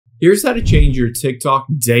Here's how to change your TikTok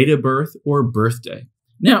date of birth or birthday.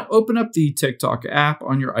 Now open up the TikTok app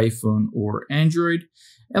on your iPhone or Android,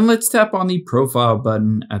 and let's tap on the profile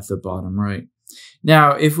button at the bottom right.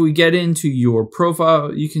 Now, if we get into your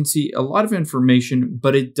profile, you can see a lot of information,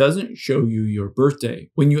 but it doesn't show you your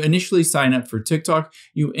birthday. When you initially sign up for TikTok,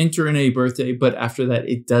 you enter in a birthday, but after that,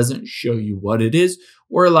 it doesn't show you what it is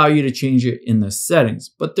or allow you to change it in the settings.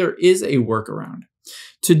 But there is a workaround.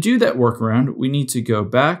 To do that workaround, we need to go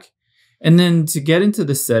back, and then to get into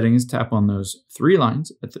the settings, tap on those three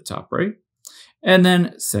lines at the top right, and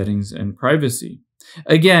then settings and privacy.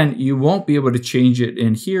 Again, you won't be able to change it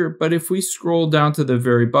in here, but if we scroll down to the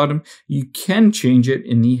very bottom, you can change it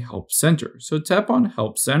in the Help Center. So tap on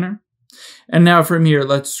Help Center. And now from here,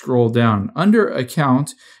 let's scroll down. Under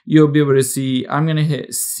Account, you'll be able to see, I'm going to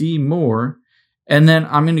hit See More, and then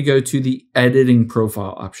I'm going to go to the Editing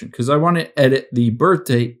Profile option because I want to edit the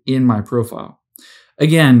birthday in my profile.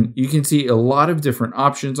 Again, you can see a lot of different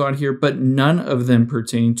options on here, but none of them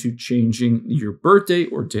pertain to changing your birthday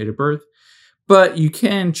or date of birth. But you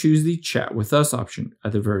can choose the Chat with Us option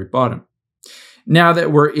at the very bottom. Now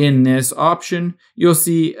that we're in this option, you'll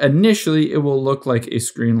see initially it will look like a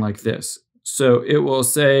screen like this. So it will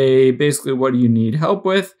say basically what do you need help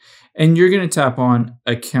with, and you're going to tap on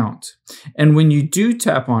Account. And when you do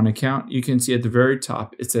tap on Account, you can see at the very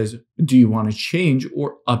top it says, do you want to change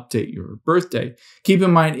or update your birthday? Keep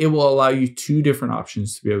in mind, it will allow you two different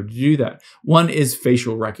options to be able to do that. One is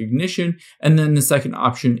facial recognition, and then the second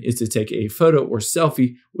option is to take a photo or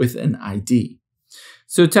selfie with an ID.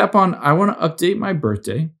 So tap on I want to update my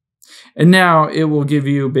birthday. And now it will give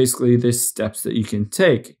you basically the steps that you can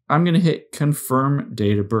take. I'm going to hit Confirm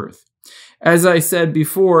Date of Birth. As I said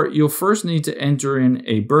before, you'll first need to enter in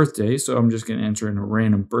a birthday. So I'm just going to enter in a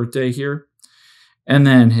random birthday here and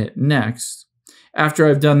then hit Next. After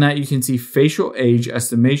I've done that, you can see facial age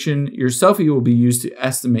estimation. Your selfie will be used to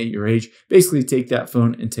estimate your age. Basically, take that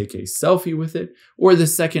phone and take a selfie with it. Or the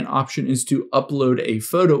second option is to upload a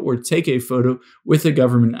photo or take a photo with a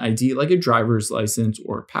government ID like a driver's license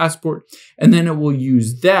or a passport. And then it will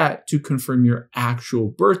use that to confirm your actual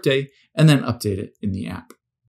birthday and then update it in the app.